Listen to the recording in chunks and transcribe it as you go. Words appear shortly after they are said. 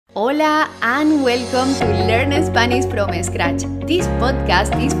Hola and welcome to Learn Spanish from Scratch. This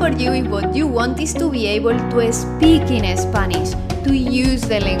podcast is for you if what you want is to be able to speak in Spanish, to use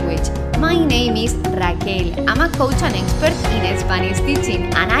the language. My name is Raquel. I'm a coach and expert in Spanish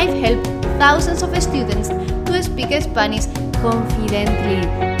teaching, and I've helped thousands of students to speak Spanish confidently.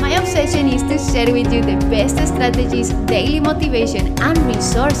 My obsession is to share with you the best strategies, daily motivation, and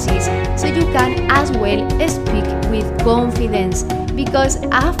resources so you can as well speak with confidence. Because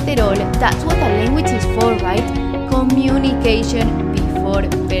after all, that's what a language is for, right? Communication before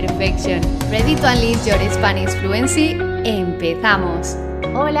perfection. Ready to unleash your Spanish fluency? ¡Empezamos!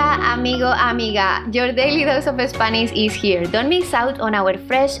 Hola amigo, amiga, your daily dose of Spanish is here. Don't miss out on our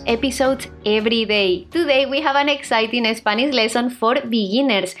fresh episodes every day. Today we have an exciting Spanish lesson for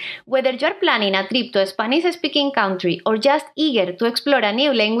beginners. Whether you're planning a trip to a Spanish-speaking country or just eager to explore a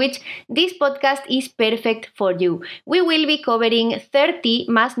new language, this podcast is perfect for you. We will be covering 30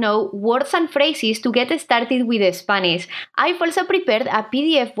 must-know words and phrases to get started with Spanish. I've also prepared a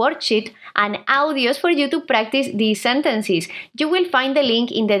PDF worksheet and audios for you to practice these sentences. You will find the link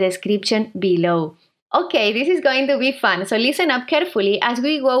in the description below. Okay, this is going to be fun, so listen up carefully as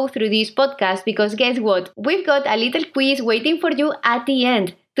we go through this podcast because guess what? We've got a little quiz waiting for you at the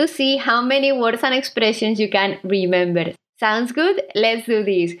end to see how many words and expressions you can remember. Sounds good? Let's do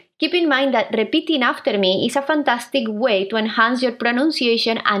this. Keep in mind that repeating after me is a fantastic way to enhance your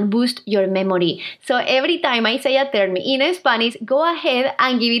pronunciation and boost your memory. So every time I say a term in Spanish, go ahead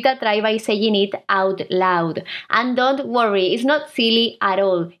and give it a try by saying it out loud. And don't worry, it's not silly at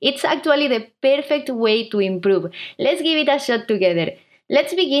all. It's actually the perfect way to improve. Let's give it a shot together.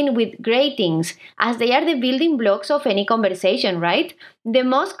 Let's begin with greetings, as they are the building blocks of any conversation, right? The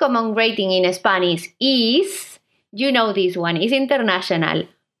most common greeting in Spanish is, you know this one, is international.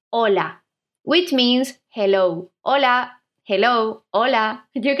 Hola, which means hello. Hola, hello, hola.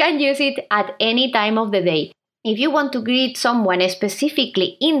 You can use it at any time of the day. If you want to greet someone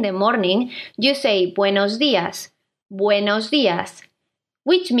specifically in the morning, you say buenos días,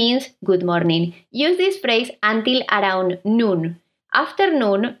 which means good morning. Use this phrase until around noon. After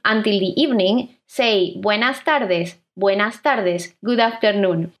noon, until the evening, say buenas tardes, good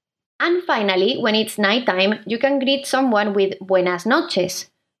afternoon. And finally, when it's nighttime, you can greet someone with buenas noches,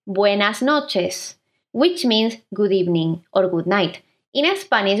 which means good evening or good night. In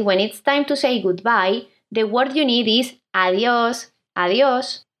Spanish, when it's time to say goodbye, the word you need is adiós.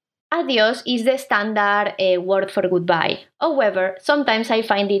 Adiós is the standard word for goodbye. However, sometimes I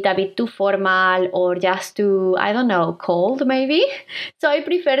find it a bit too formal or just too, cold maybe. So I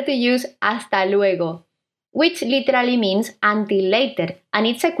prefer to use hasta luego, which literally means until later, and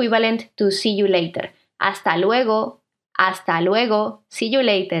it's equivalent to see you later. Hasta luego, see you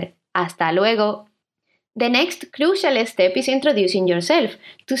later, hasta luego. The next crucial step is introducing yourself.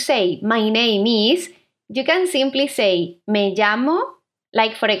 To say, my name is, you can simply say, me llamo,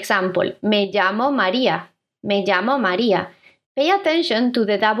 like for example, me llamo María. Pay attention to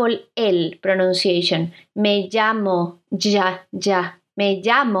the double L pronunciation. Me llamo, me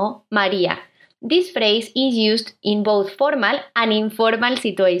llamo María. This phrase is used in both formal and informal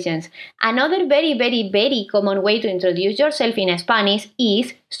situations. Another very, very, very common way to introduce yourself in Spanish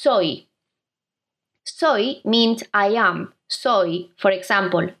is soy. Soy means I am. Soy, for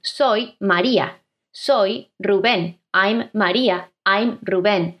example, soy María. Soy Rubén. I'm María. I'm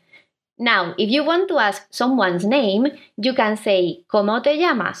Rubén. Now, if you want to ask someone's name, you can say, ¿Cómo te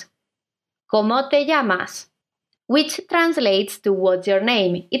llamas? Which translates to what's your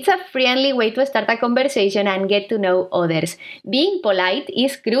name. It's a friendly way to start a conversation and get to know others. Being polite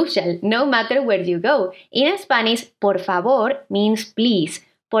is crucial, no matter where you go. In Spanish, por favor means please.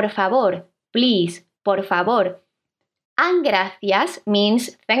 Por favor, please, por favor. And gracias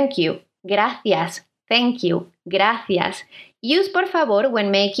means thank you. Gracias, thank you, gracias. Use por favor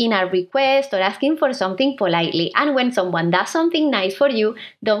when making a request or asking for something politely. And when someone does something nice for you,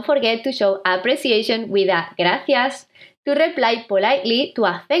 don't forget to show appreciation with a gracias. To reply politely to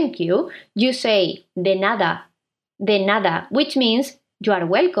a thank you, you say de nada, which means you are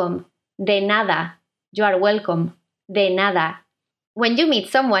welcome. De nada, you are welcome. De nada. When you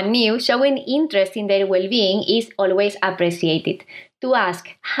meet someone new, showing interest in their well-being is always appreciated. To ask,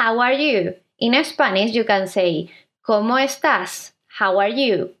 how are you? In Spanish, you can say, ¿Cómo estás? How are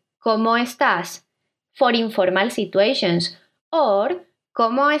you? ¿Cómo estás? For informal situations. Or,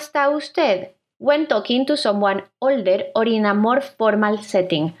 ¿Cómo está usted? When talking to someone older or in a more formal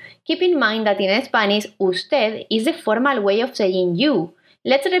setting. Keep in mind that in Spanish, usted is the formal way of saying you.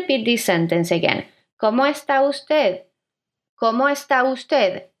 Let's repeat this sentence again. ¿Cómo está usted? ¿Cómo está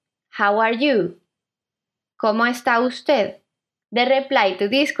usted? How are you? ¿Cómo está usted? The reply to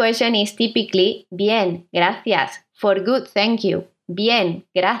this question is typically bien, gracias, for good, thank you, bien,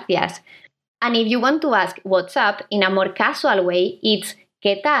 gracias. And if you want to ask what's up in a more casual way, it's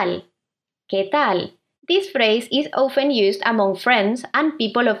 ¿qué tal? ¿Qué tal? This phrase is often used among friends and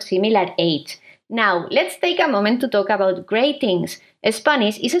people of similar age. Now, let's take a moment to talk about greetings.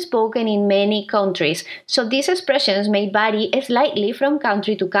 Spanish is spoken in many countries, so these expressions may vary slightly from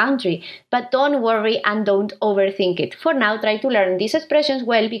country to country, but don't worry and don't overthink it. For now, try to learn these expressions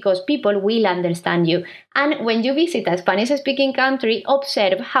well because people will understand you. And when you visit a Spanish-speaking country,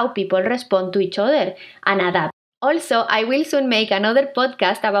 observe how people respond to each other and adapt. Also, I will soon make another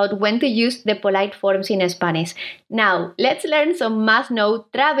podcast about when to use the polite forms in Spanish. Now, let's learn some must-know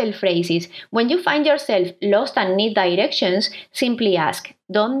travel phrases. When you find yourself lost and need directions, simply ask,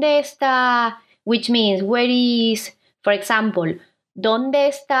 ¿Dónde está? Which means, where is? For example, ¿Dónde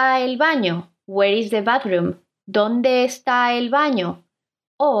está el baño? Where is the bathroom? ¿Dónde está el baño?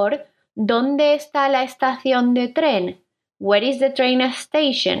 Or, ¿Dónde está la estación de tren? Where is the train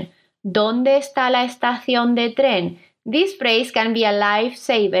station? ¿Dónde está la estación de tren? This phrase can be a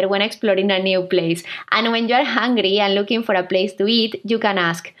lifesaver when exploring a new place. And when you are hungry and looking for a place to eat, you can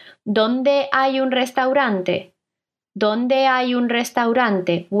ask, ¿Dónde hay un restaurante? ¿Dónde hay un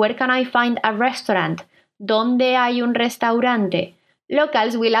restaurante? Where can I find a restaurant? ¿Dónde hay un restaurante?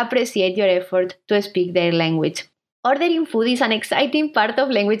 Locals will appreciate your effort to speak their language. Ordering food is an exciting part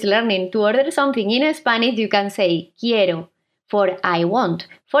of language learning. To order something in Spanish, you can say quiero, for I want.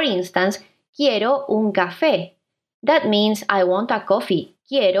 For instance, quiero un café. That means I want a coffee.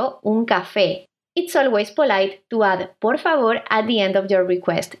 Quiero un café. It's always polite to add por favor at the end of your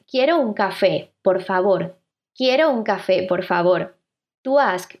request. Quiero un café, por favor. Quiero un café, por favor. To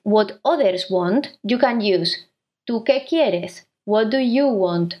ask what others want, you can use ¿Tú qué quieres? What do you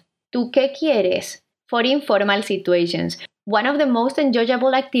want? ¿Tú qué quieres? For informal situations. One of the most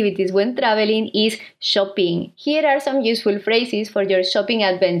enjoyable activities when traveling is shopping. Here are some useful phrases for your shopping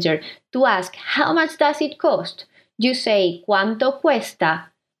adventure. To ask, how much does it cost? You say, ¿Cuánto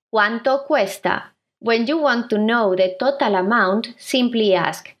cuesta? ¿Cuánto cuesta? When you want to know the total amount, simply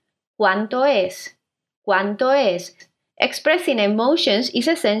ask, ¿Cuánto es? ¿Cuánto es? Expressing emotions is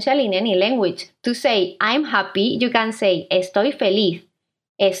essential in any language. To say, I'm happy, you can say, estoy feliz.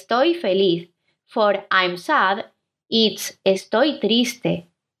 Estoy feliz. For I'm sad, it's estoy triste.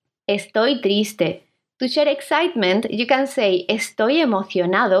 Estoy triste. To share excitement, you can say estoy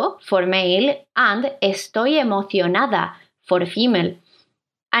emocionado for male and estoy emocionada for female.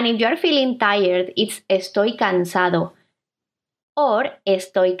 And if you are feeling tired, it's estoy cansado or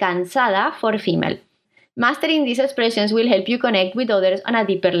estoy cansada for female. Mastering these expressions will help you connect with others on a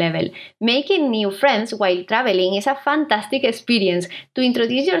deeper level. Making new friends while traveling is a fantastic experience. To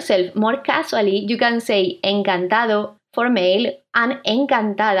introduce yourself more casually, you can say encantado for male and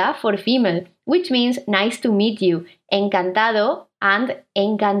encantada for female, which means nice to meet you, encantado and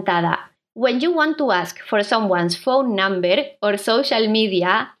encantada. When you want to ask for someone's phone number or social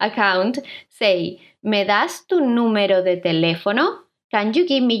media account, say, ¿Me das tu número de teléfono? Can you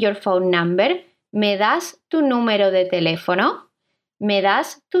give me your phone number? ¿Me das tu número de teléfono? ¿Me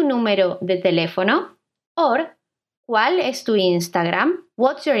das tu número de teléfono? Or, ¿cuál es tu Instagram?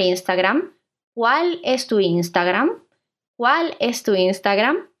 What's your Instagram? ¿Cuál es tu Instagram? ¿Cuál es tu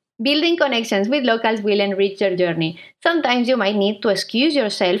Instagram? Building connections with locals will enrich your journey. Sometimes you might need to excuse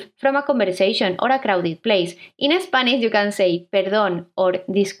yourself from a conversation or a crowded place. In Spanish, you can say perdón or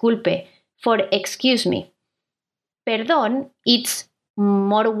disculpe for excuse me. Perdón, it's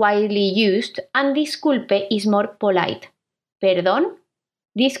more widely used, and disculpe is more polite. Perdón,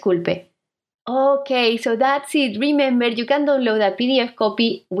 disculpe. Okay, so that's it. Remember, you can download a PDF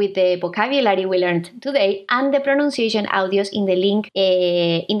copy with the vocabulary we learned today and the pronunciation audios in the link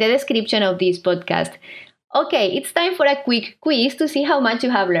in the description of this podcast. Okay, it's time for a quick quiz to see how much you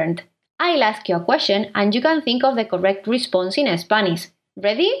have learned. I'll ask you a question and you can think of the correct response in Spanish.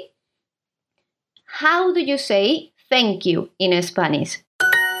 Ready? How do you say thank you in Spanish?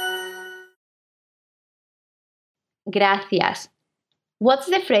 Gracias. What's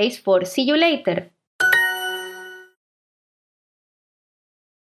the phrase for see you later?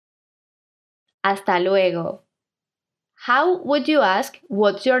 Hasta luego. How would you ask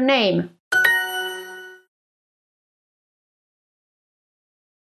what's your name?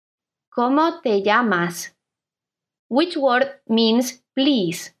 ¿Cómo te llamas? Which word means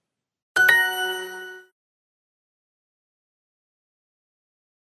please?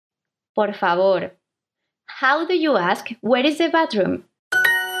 Por favor. How do you ask where is the bathroom?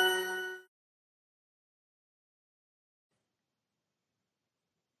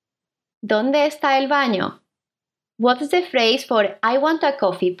 ¿Dónde está el baño? What's the phrase for I want a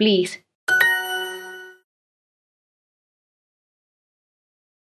coffee, please?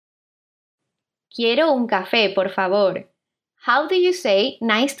 Quiero un café, por favor. How do you say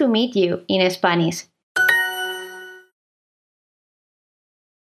nice to meet you in Spanish?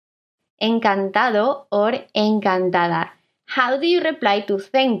 Encantado or encantada. How do you reply to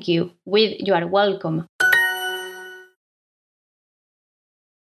thank you with you are welcome?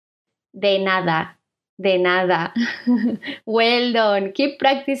 De nada. De nada. Well done. Keep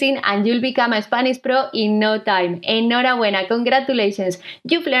practicing and you'll become a Spanish pro in no time. Enhorabuena. Congratulations.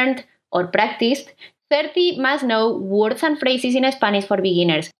 You've learned or practiced 30 must-know words and phrases in Spanish for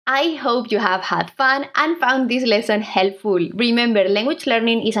beginners. I hope you have had fun and found this lesson helpful. Remember, language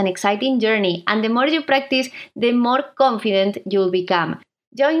learning is an exciting journey, and the more you practice, the more confident you'll become.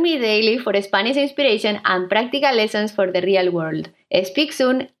 Join me daily for Spanish inspiration and practical lessons for the real world. Speak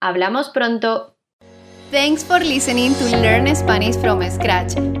soon. Hablamos pronto. Thanks for listening to Learn Spanish from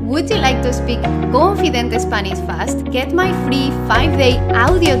Scratch. Would you like to speak confident Spanish fast? Get my free 5-day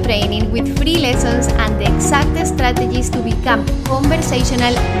audio training with free lessons and the exact strategies to become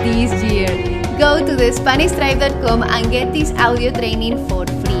conversational this year. Go to thespanishtribe.com and get this audio training for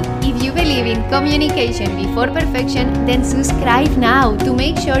free. If you believe in communication before perfection, then subscribe now to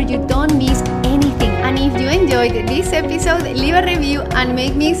make sure you don't miss anything. And if you enjoyed this episode, leave a review and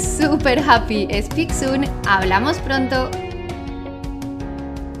make me super happy. Speak soon. Hablamos pronto.